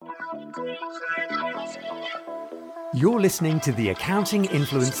You're listening to the Accounting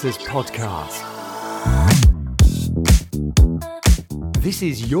Influencers podcast. This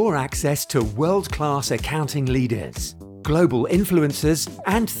is your access to world-class accounting leaders, global influencers,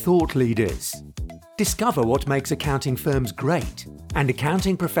 and thought leaders. Discover what makes accounting firms great and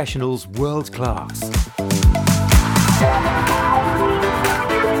accounting professionals world-class.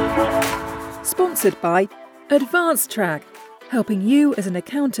 Sponsored by Advanced Track, helping you as an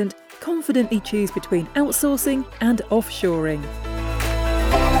accountant confidently choose between outsourcing and offshoring.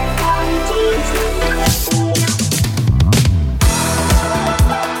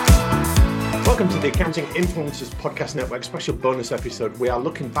 Welcome to the Accounting Influencers Podcast Network special bonus episode. We are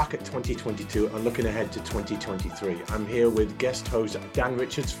looking back at 2022 and looking ahead to 2023. I'm here with guest host Dan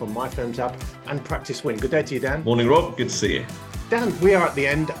Richards from My Firms App and Practice Win. Good day to you, Dan. Morning, Rob. Good to see you. Dan, we are at the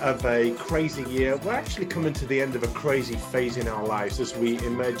end of a crazy year. We're actually coming to the end of a crazy phase in our lives as we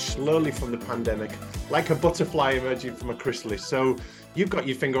emerge slowly from the pandemic, like a butterfly emerging from a chrysalis. So you've got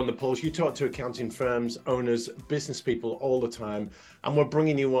your finger on the pulse. You talk to accounting firms, owners, business people all the time. And we're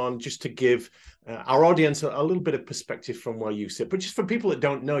bringing you on just to give our audience a little bit of perspective from where you sit. But just for people that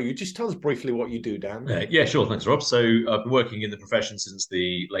don't know you, just tell us briefly what you do, Dan. Yeah, sure. Thanks, Rob. So I've been working in the profession since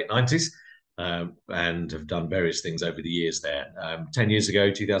the late 90s. And have done various things over the years there. 10 years ago,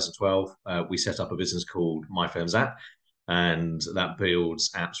 2012, we set up a business called My Firms App, and that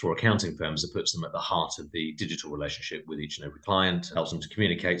builds apps for accounting firms that puts them at the heart of the digital relationship with each and every client, helps them to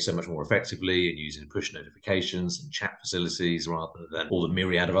communicate so much more effectively and using push notifications and chat facilities rather than all the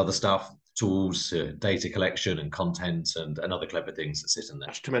myriad of other stuff, tools, data collection and content and other clever things that sit in there.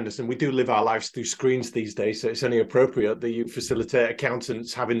 That's tremendous. And we do live our lives through screens these days. So it's only appropriate that you facilitate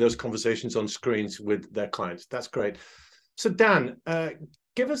accountants having those conversations on screens with their clients. That's great. So Dan,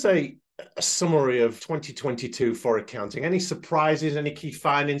 give us a summary of 2022 for accounting. Any surprises, any key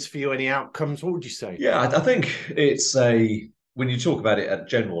findings for you, any outcomes? What would you say? Yeah, I think it's when you talk about it at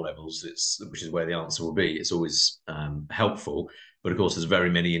general levels, which is where the answer will be, it's always helpful. But of course, there's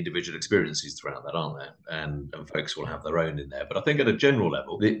very many individual experiences throughout that, aren't there? And folks will have their own in there. But I think at a general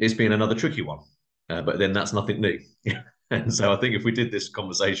level, it's been another tricky one. But then that's nothing new. And so I think if we did this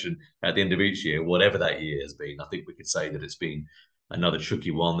conversation at the end of each year, whatever that year has been, I think we could say that it's been another tricky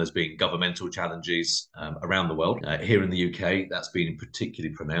one. There's been governmental challenges around the world. Here in the UK, that's been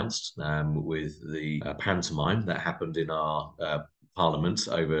particularly pronounced with the pantomime that happened in our parliament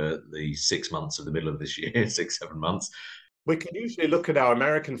over the 6 months of the middle of this year, 6-7 months. We can usually look at our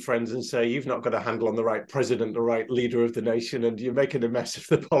American friends and say, you've not got a handle on the right president, the right leader of the nation, and you're making a mess of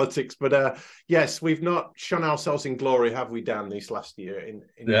the politics. But yes, we've not shone ourselves in glory, have we, Dan, this last year?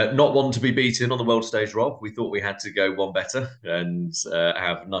 Not one to be beaten on the world stage, Rob. We thought we had to go one better and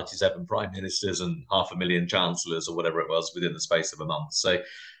have 97 prime ministers and 500,000 chancellors or whatever it was within the space of a month. So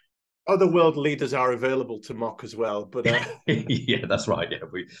other world leaders are available to mock as well, but yeah, that's right. Yeah,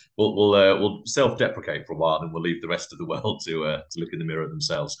 we'll self-deprecate for a while, and we'll leave the rest of the world to look in the mirror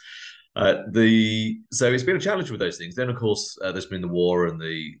themselves. So it's been a challenge with those things. Then, of course, there's been the war and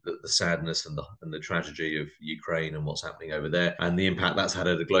the sadness and the tragedy of Ukraine and what's happening over there, and the impact that's had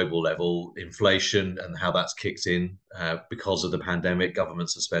at a global level, inflation and how that's kicked in because of the pandemic.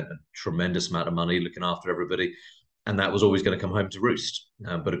 Governments have spent a tremendous amount of money looking after everybody. And that was always going to come home to roost.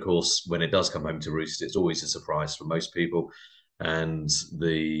 But of course, when it does come home to roost, it's always a surprise for most people. And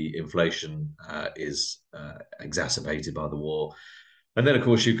the inflation is exacerbated by the war. And then, of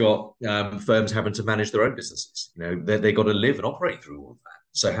course, you've got firms having to manage their own businesses. They've got to live and operate through all of that.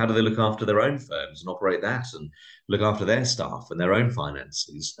 So how do they look after their own firms and operate that and look after their staff and their own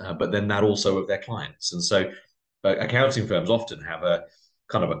finances? But then that also of their clients. And so accounting firms often have a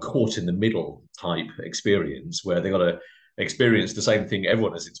kind of a caught in the middle type experience where they've got to experience the same thing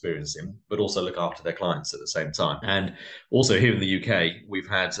everyone is experiencing, but also look after their clients at the same time. And also here in the UK, we've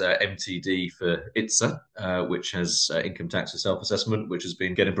had MTD for ITSA, which has income tax for self-assessment, which has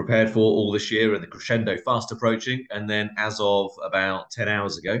been getting prepared for all this year, and the crescendo fast approaching. And then as of about 10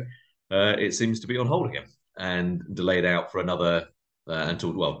 hours ago, it seems to be on hold again and delayed out for another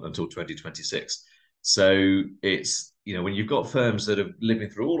until 2026. So it's, when you've got firms that are living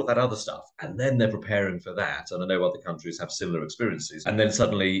through all of that other stuff and then they're preparing for that, and I know other countries have similar experiences, and then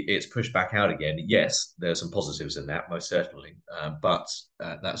suddenly it's pushed back out again. Yes, there's some positives in that, most certainly, but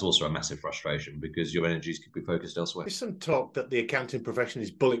that's also a massive frustration because your energies could be focused elsewhere. There's some talk that the accounting profession is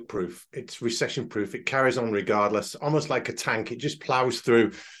bulletproof, it's recession-proof, it carries on regardless, almost like a tank. It just plows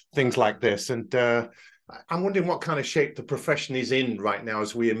through things like this. And I'm wondering what kind of shape the profession is in right now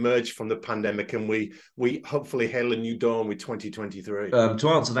as we emerge from the pandemic and we hopefully hail a new dawn with 2023. To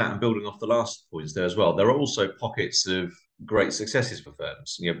answer that and building off the last points there as well, there are also pockets of great successes for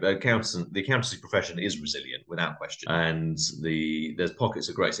firms. You know, the accountancy profession is resilient without question, and there's pockets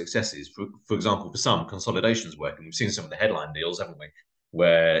of great successes. For example, for some, consolidations work, and we've seen some of the headline deals, haven't we?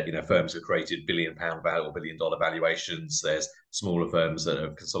 Where firms have created £1 billion value or $1 billion valuations. There's smaller firms that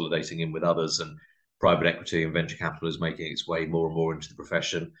are consolidating in with others, and private equity and venture capital is making its way more and more into the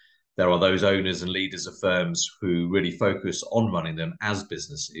profession. There are those owners and leaders of firms who really focus on running them as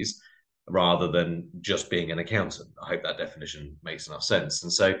businesses rather than just being an accountant. I hope that definition makes enough sense.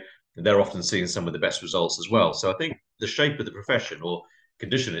 And so they're often seeing some of the best results as well. So I think the shape of the profession or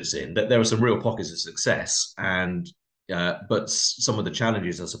condition it's in, that there are some real pockets of success, and but some of the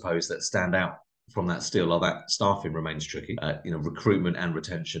challenges, I suppose, that stand out from that still are that staffing remains tricky. Recruitment and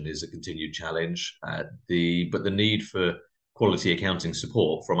retention is a continued challenge. But the need for quality accounting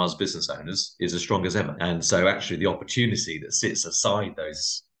support from us business owners is as strong as ever. And so actually the opportunity that sits aside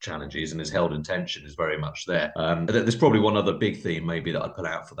those challenges and is held in tension is very much there. There's probably one other big theme maybe that I'd put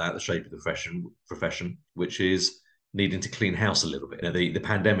out for that, the shape of the profession, which is needing to clean house a little bit. The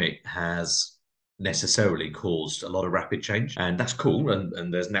pandemic has necessarily caused a lot of rapid change, and that's cool,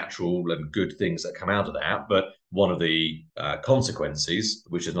 and there's natural and good things that come out of that. But one of the consequences,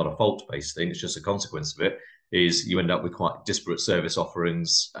 which is not a fault-based thing, it's just a consequence of it, is you end up with quite disparate service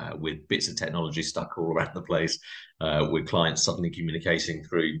offerings, with bits of technology stuck all around the place, with clients suddenly communicating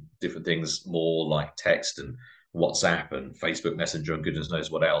through different things, more like text and WhatsApp and Facebook Messenger and goodness knows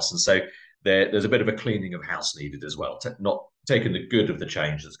what else. And so there's a bit of a cleaning of house needed as well, not taking the good of the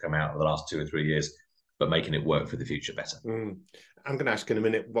change that's come out of the last 2 or 3 years, but making it work for the future better. I'm going to ask in a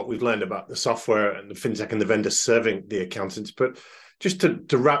minute what we've learned about the software and the fintech and the vendors serving the accountants. But just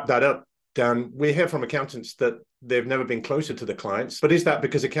to wrap that up, Dan, we hear from accountants that they've never been closer to the clients. But is that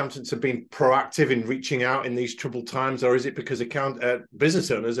because accountants have been proactive in reaching out in these troubled times, or is it because business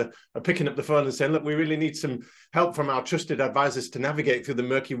owners are picking up the phone and saying, look, we really need some help from our trusted advisors to navigate through the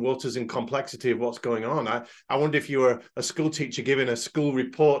murky waters and complexity of what's going on? I wonder if you were a school teacher giving a school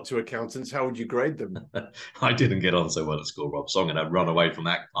report to accountants, how would you grade them? I didn't get on so well at school, Rob, so I'm going to run away from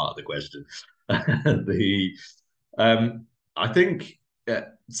that part of the question. I think...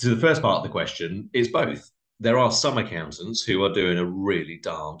 to the first part of the question, is both. There are some accountants who are doing a really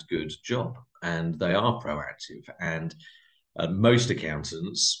darned good job, and they are proactive. And most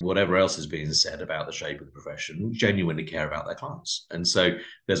accountants, whatever else is being said about the shape of the profession, genuinely care about their clients. And so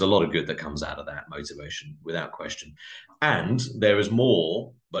there's a lot of good that comes out of that motivation, without question. And there is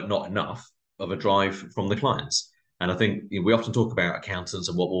more, but not enough, of a drive from the clients. And I think we often talk about accountants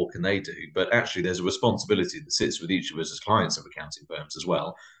and what more can they do, but actually there's a responsibility that sits with each of us as clients of accounting firms as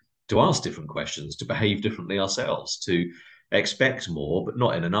well, to ask different questions, to behave differently ourselves, to expect more, but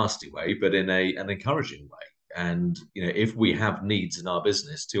not in a nasty way, but in an encouraging way. And if we have needs in our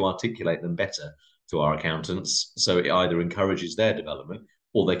business, to articulate them better to our accountants, so it either encourages their development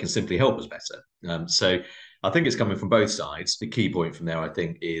or they can simply help us better. So I think it's coming from both sides. The key point from there, I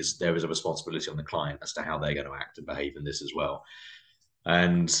think, is there is a responsibility on the client as to how they're going to act and behave in this as well.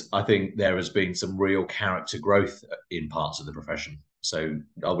 And I think there has been some real character growth in parts of the profession. So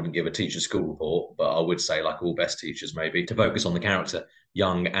I wouldn't give a teacher school report, but I would say, like all best teachers, maybe to focus on the character,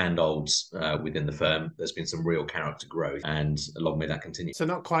 young and olds within the firm. There's been some real character growth, and along with that continues. So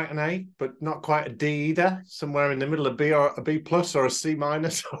not quite an A, but not quite a D either. Somewhere in the middle, a B or a B plus or a C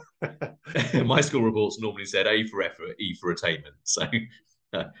minus. My school reports normally said A for effort, E for attainment. So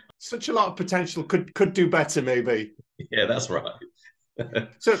such a lot of potential. Could do better, maybe. Yeah, that's right.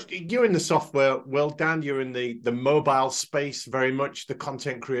 So you're in the software world, Dan. You're in the mobile space, very much the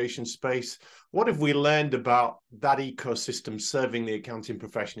content creation space. What have we learned about that ecosystem serving the accounting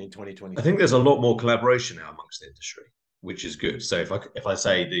profession in 2020? I think there's a lot more collaboration now amongst the industry, which is good. So if I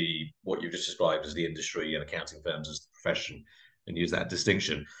say what you've just described as the industry and accounting firms as the profession, and use that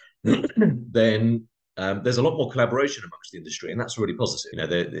distinction, then there's a lot more collaboration amongst the industry, and that's really positive.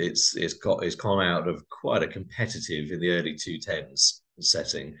 It's come out of quite a competitive in the early 2010s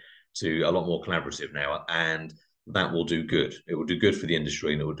setting to a lot more collaborative now, and that will do good. It will do good for the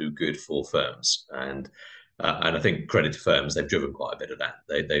industry, and it will do good for firms. And I think credit to firms, they've driven quite a bit of that.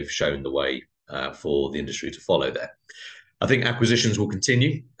 They've shown the way for the industry to follow there. I think acquisitions will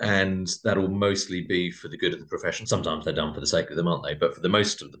continue, and that will mostly be for the good of the profession. Sometimes they're done for the sake of them, aren't they? But for the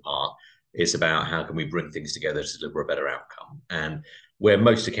most of the part, it's about how can we bring things together to deliver a better outcome. And where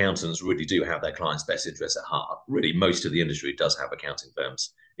most accountants really do have their clients' best interests at heart, really most of the industry does have accounting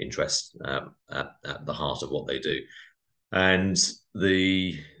firms' interests at the heart of what they do. And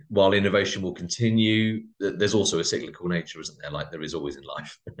while innovation will continue, there's also a cyclical nature, isn't there? Like there is always in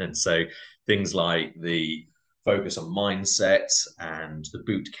life. And so things like the focus on mindset and the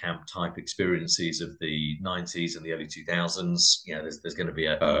boot camp type experiences of the 90s and the early 2000s. There's going to be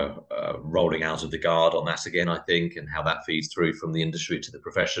a rolling out of the guard on that again, I think, and how that feeds through from the industry to the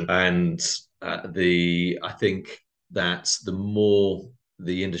profession. And I think that the more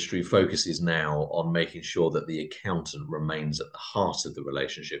the industry focuses now on making sure that the accountant remains at the heart of the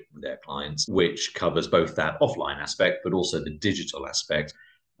relationship with their clients, which covers both that offline aspect, but also the digital aspect,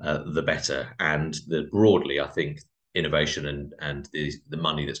 the better. And broadly, I think innovation and the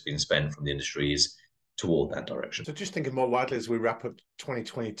money that's been spent from the industry is toward that direction. So just thinking more widely as we wrap up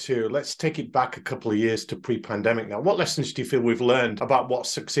 2022, let's take it back a couple of years to pre-pandemic now. What lessons do you feel we've learned about what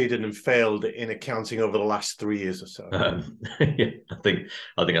succeeded and failed in accounting over the last 3 years or so? Yeah, I think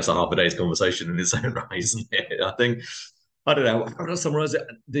that's a half a day's conversation in its own right, isn't it? I don't know, how to summarize it?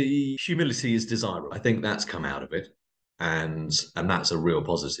 The humility is desirable. I think that's come out of it. And that's a real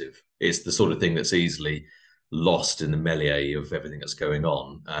positive. It's the sort of thing that's easily lost in the melee of everything that's going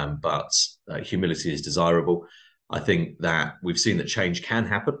on. But humility is desirable. I think that we've seen that change can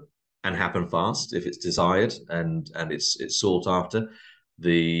happen and happen fast if it's desired and it's sought after.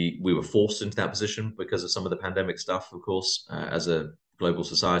 We were forced into that position because of some of the pandemic stuff, of course, as a global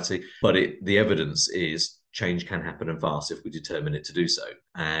society. But the evidence is change can happen and fast if we determine it to do so,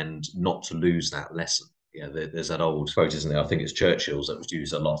 and not to lose that lesson. Yeah, there's that old quote, isn't there? I think it's Churchill's that was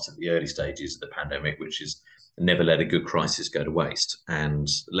used a lot at the early stages of the pandemic, which is never let a good crisis go to waste. And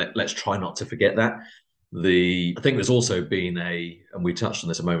let's try not to forget that. I think there's also been and we touched on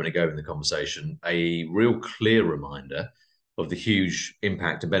this a moment ago in the conversation, a real clear reminder of the huge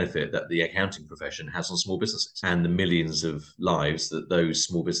impact and benefit that the accounting profession has on small businesses and the millions of lives that those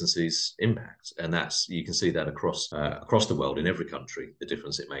small businesses impact. And you can see that across the world in every country, the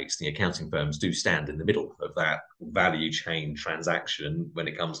difference it makes. The accounting firms do stand in the middle of that value chain transaction when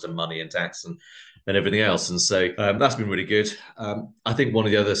it comes to money and tax and everything else. And so that's been really good. I think one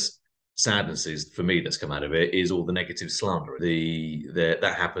of the other sadnesses for me that's come out of it is all the negative slander.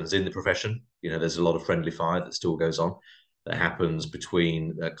 That happens in the profession. There's a lot of friendly fire that still goes on. That happens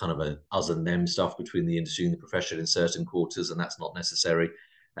between kind of a us and them stuff between the industry and the profession in certain quarters, and that's not necessary.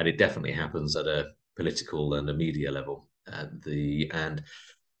 And it definitely happens at a political and a media level,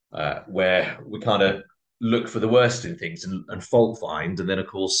 where we kind of look for the worst in things and fault find, and then of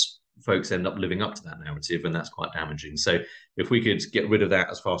course folks end up living up to that narrative, and that's quite damaging. So if we could get rid of that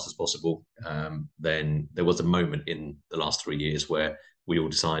as fast as possible, then there was a moment in the last 3 years where we all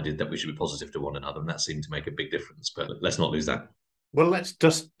decided that we should be positive to one another, and that seemed to make a big difference. But let's not lose that. Well, let's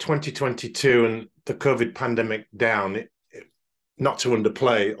dust 2022 and the COVID pandemic down, not to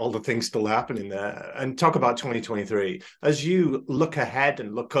underplay all the things still happening there, and talk about 2023. As you look ahead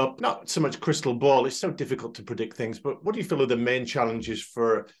and look up, not so much crystal ball, it's so difficult to predict things, but what do you feel are the main challenges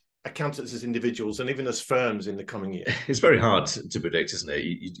for accountants as individuals and even as firms in the coming year? It's very hard to predict, isn't it?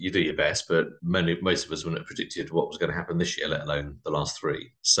 You do your best, but most of us wouldn't have predicted what was going to happen this year, let alone the last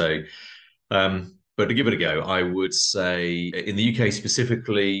three. So, but to give it a go, I would say in the UK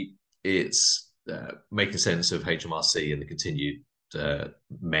specifically, it's making sense of HMRC and the continued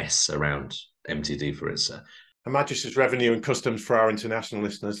mess around MTD for its Her Majesty's Revenue and Customs for our international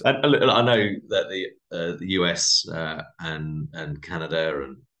listeners. And I know that the US and Canada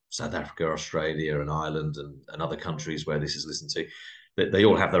and South Africa, Australia and Ireland and other countries where this is listened to, that they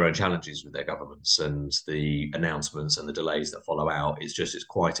all have their own challenges with their governments, and the announcements and the delays that follow out. It's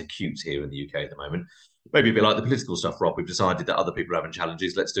quite acute here in the UK at the moment. Maybe a bit like the political stuff, Rob. We've decided that other people are having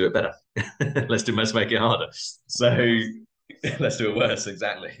challenges. Let's do it better. Let's make it harder. So let's do it worse.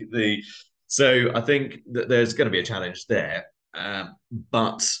 Exactly. So I think that there's going to be a challenge there.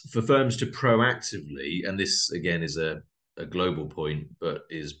 But for firms to proactively, and this again is a global point, but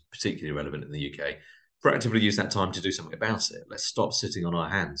is particularly relevant in the UK, proactively use that time to do something about it. Let's stop sitting on our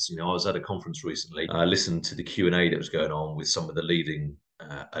hands. I was at a conference recently. I listened to the Q&A that was going on with some of the leading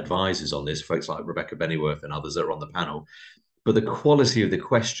advisors on this, folks like Rebecca Bennyworth and others that are on the panel. But the quality of the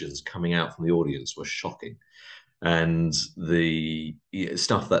questions coming out from the audience was shocking. And the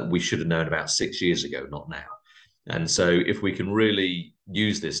stuff that we should have known about 6 years ago, not now. And so if we can really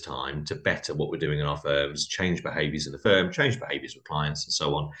use this time to better what we're doing in our firms, change behaviours in the firm, change behaviours with clients and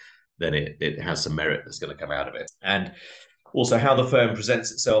so on, then it has some merit that's going to come out of it. And also how the firm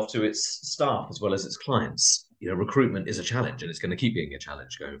presents itself to its staff as well as its clients. Recruitment is a challenge, and it's going to keep being a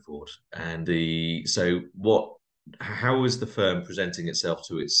challenge going forward. And how is the firm presenting itself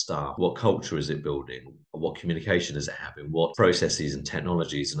to its staff? What culture is it building? What communication is it having? What processes and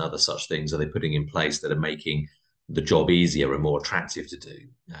technologies and other such things are they putting in place that are making the job easier and more attractive to do?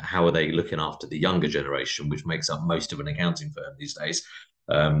 How are they looking after the younger generation, which makes up most of an accounting firm these days?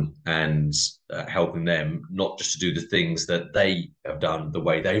 and helping them not just to do the things that they have done the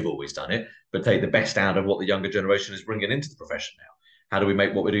way they've always done it, but take the best out of what the younger generation is bringing into the profession now. How do we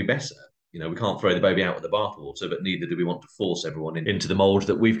make what we do better? We can't throw the baby out with the bathwater, but neither do we want to force everyone into the mold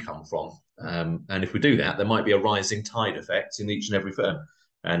that we've come from. And if we do that, there might be a rising tide effect in each and every firm.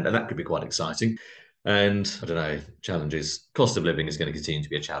 And that could be quite exciting. And I don't know, challenges. Cost of living is going to continue to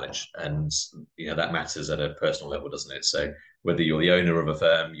be a challenge. And, that matters at a personal level, doesn't it? So whether you're the owner of a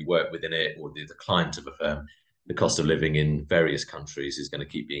firm, you work within it, or the client of a firm, the cost of living in various countries is going to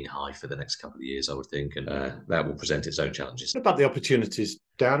keep being high for the next couple of years, I would think. And that will present its own challenges. What about the opportunities,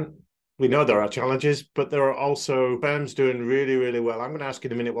 Dan? We know there are challenges, but there are also firms doing really, really well. I'm going to ask you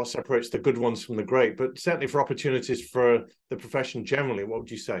in a minute what separates the good ones from the great, but certainly for opportunities for the profession generally, what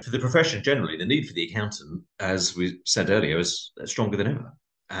would you say? For the profession generally, the need for the accountant, as we said earlier, is stronger than ever.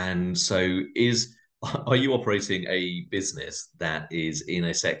 And so are you operating a business that is in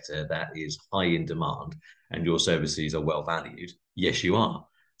a sector that is high in demand and your services are well valued? Yes, you are.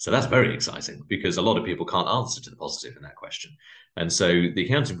 So that's very exciting because a lot of people can't answer to the positive in that question. And so the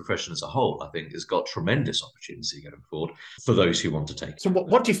accounting profession as a whole, I think, has got tremendous opportunity going forward for those who want to take it. So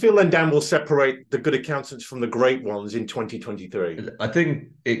what do you feel then, Dan, will separate the good accountants from the great ones in 2023? I think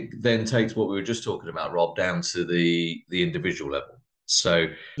it then takes what we were just talking about, Rob, down to the individual level. So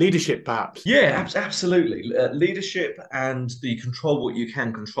leadership, perhaps. Yeah, absolutely. Leadership and the control what you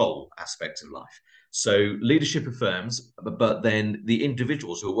can control aspect of life. So leadership of firms, but then the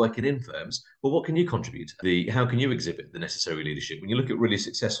individuals who are working in firms, well, what can you contribute? How can you exhibit the necessary leadership? When you look at really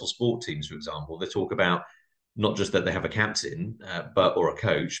successful sport teams, for example, they talk about not just that they have a captain or a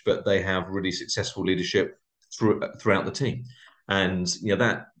coach, but they have really successful leadership throughout the team. And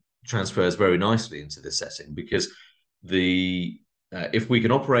that transfers very nicely into this setting because if we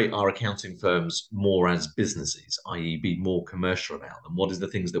can operate our accounting firms more as businesses, i.e. be more commercial about them, what is the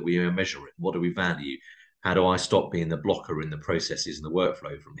things that we are measuring? What do we value? How do I stop being the blocker in the processes and the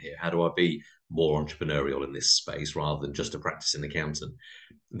workflow from here? How do I be more entrepreneurial in this space rather than just a practicing accountant?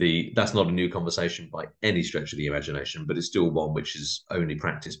 That's not a new conversation by any stretch of the imagination, but it's still one which is only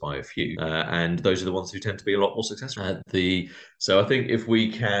practiced by a few. And those are the ones who tend to be a lot more successful. So I think if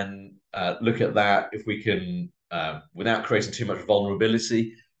we can look at that, if we can without creating too much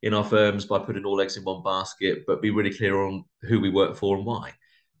vulnerability in our firms by putting all eggs in one basket, but be really clear on who we work for and why.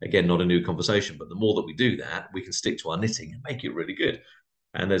 Again, not a new conversation, but the more that we do that, we can stick to our knitting and make it really good.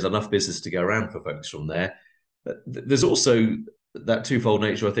 And there's enough business to go around for folks from there. There's also that twofold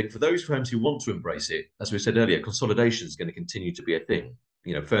nature, I think, for those firms who want to embrace it. As we said earlier, consolidation is going to continue to be a thing.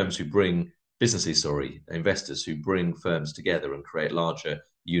 Firms who bring investors who bring firms together and create larger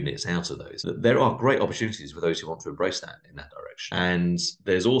units out of those. There are great opportunities for those who want to embrace that in that direction. And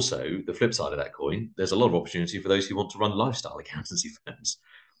there's also the flip side of that coin. There's a lot of opportunity for those who want to run lifestyle accountancy firms.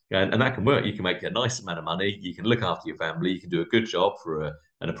 And that can work. You can make a nice amount of money. You can look after your family. You can do a good job for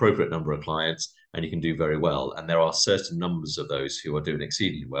an appropriate number of clients, and you can do very well. And there are certain numbers of those who are doing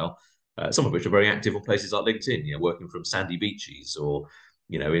exceedingly well, some of which are very active on places like LinkedIn, working from sandy beaches or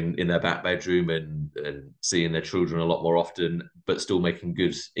in their back bedroom and seeing their children a lot more often, but still making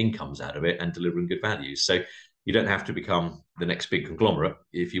good incomes out of it and delivering good values. So you don't have to become the next big conglomerate.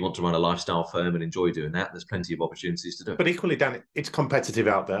 If you want to run a lifestyle firm and enjoy doing that, there's plenty of opportunities to do it. But equally, Dan, it's competitive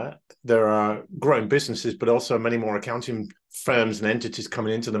out there. There are growing businesses, but also many more accounting firms and entities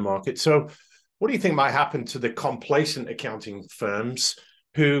coming into the market. So what do you think might happen to the complacent accounting firms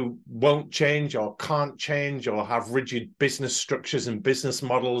who won't change or can't change or have rigid business structures and business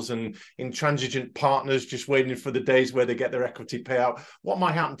models and intransigent partners just waiting for the days where they get their equity payout? What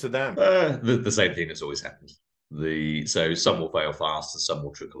might happen to them? The same thing that's always happened. So some will fail fast and some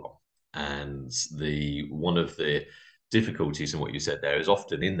will trickle on. And one of the difficulties in what you said there is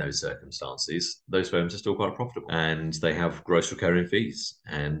often in those circumstances, those firms are still quite profitable and they have gross recurring fees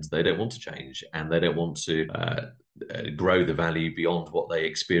and they don't want to change and they don't want to grow the value beyond what they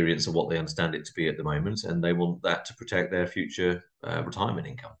experience and what they understand it to be at the moment, and they want that to protect their future retirement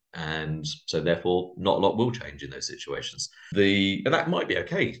income. And so therefore not a lot will change in those situations. And that might be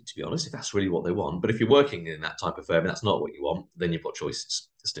okay, to be honest, if that's really what they want. But if you're working in that type of firm and that's not what you want, then you've got choices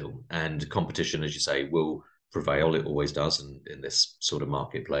still, and competition, as you say, will prevail. It always does in this sort of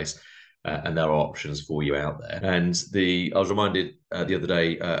marketplace. And there are options for you out there. And I was reminded the other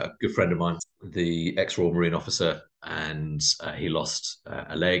day, a good friend of mine, the ex-Royal Marine officer, and he lost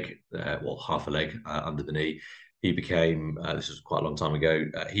a leg, half a leg under the knee. He became, this was quite a long time ago,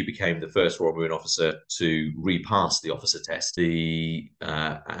 he became the first Royal Marine officer to repass the officer test,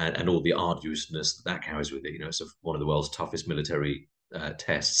 and all the arduousness that carries with it. It's one of the world's toughest military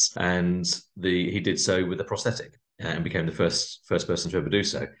tests. And he did so with a prosthetic. and became the first person to ever do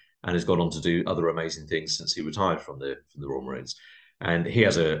so, and has gone on to do other amazing things since he retired from the Royal Marines. And he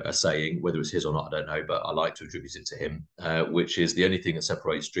has a saying, whether it's his or not, I don't know, but I like to attribute it to him, which is the only thing that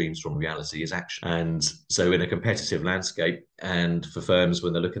separates dreams from reality is action. And so in a competitive landscape, and for firms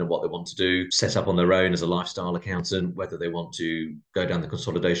when they're looking at what they want to do, set up on their own as a lifestyle accountant, whether they want to go down the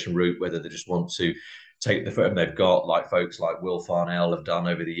consolidation route, whether they just want to take the firm they've got, like folks like Will Farnell have done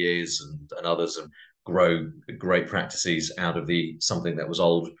over the years and others, and grow great practices out of something that was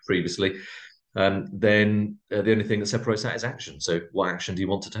old previously, then the only thing that separates that is action. So what action do you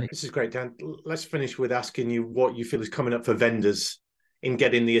want to take? This is great, Dan. Let's finish with asking you what you feel is coming up for vendors in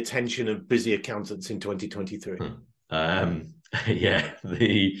getting the attention of busy accountants in 2023. I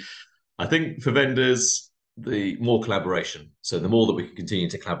think for vendors, the more collaboration. So the more that we can continue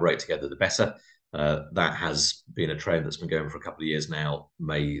to collaborate together, the better. That has been a trend that's been going for a couple of years now.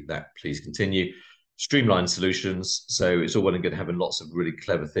 May that please continue. Streamlined solutions. So it's all well and good having lots of really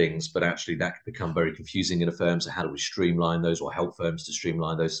clever things, but actually that can become very confusing in a firm. So how do we streamline those, or help firms to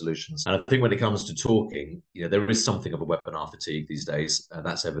streamline those solutions? And I think when it comes to talking, there is something of a webinar fatigue these days.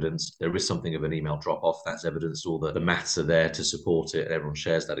 That's evidenced. There is something of an email drop-off. That's evidenced. All the maths are there to support it, and everyone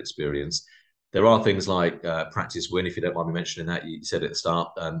shares that experience. There are things like Practice Win, if you don't mind me mentioning that. You said at the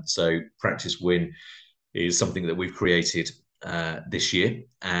start. So Practice Win is something that we've created this year,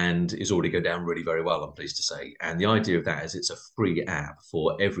 and is already going down really very well, I'm pleased to say. And the idea of that is it's a free app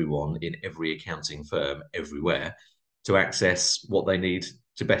for everyone in every accounting firm everywhere to access what they need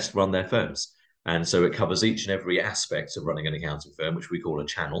to best run their firms. And so it covers each and every aspect of running an accounting firm, which we call a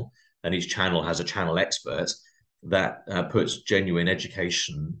channel. And each channel has a channel expert that puts genuine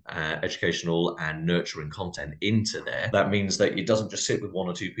educational and nurturing content into there. That means that it doesn't just sit with one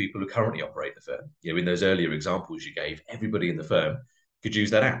or two people who currently operate the firm. In those earlier examples you gave, everybody in the firm could use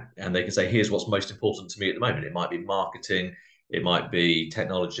that app, and they can say, here's what's most important to me at the moment. It might be marketing, it might be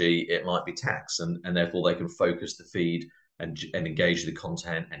technology, it might be tax, and therefore they can focus the feed and engage the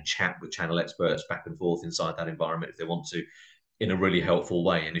content and chat with channel experts back and forth inside that environment if they want to, in a really helpful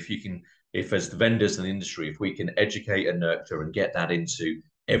way. And if as the vendors in the industry, if we can educate and nurture and get that into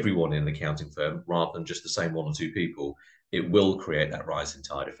everyone in an accounting firm rather than just the same one or two people, it will create that rising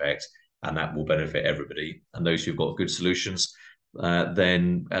tide effect, and that will benefit everybody. And those who've got good solutions,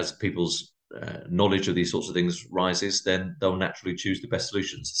 then as people's knowledge of these sorts of things rises, then they'll naturally choose the best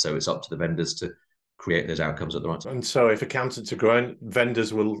solutions. So it's up to the vendors to create those outcomes at the right time. And so if accountants are growing,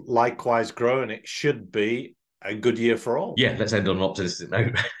 vendors will likewise grow, and it should be a good year for all. Yeah, let's end on an optimistic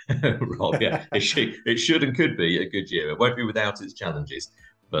note, Rob. Yeah, it should and could be a good year. It won't be without its challenges,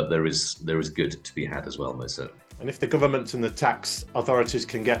 but there is good to be had as well, most certainly. And if the government and the tax authorities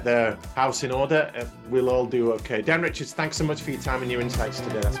can get their house in order, we'll all do okay. Dan Richards, thanks so much for your time and your insights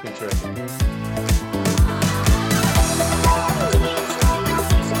today. That's been terrific.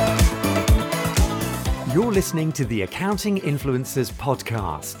 You're listening to the Accounting Influencers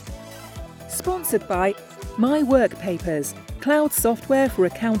podcast. Sponsored by My Work Papers, cloud software for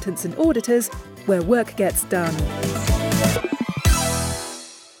accountants and auditors, where work gets done.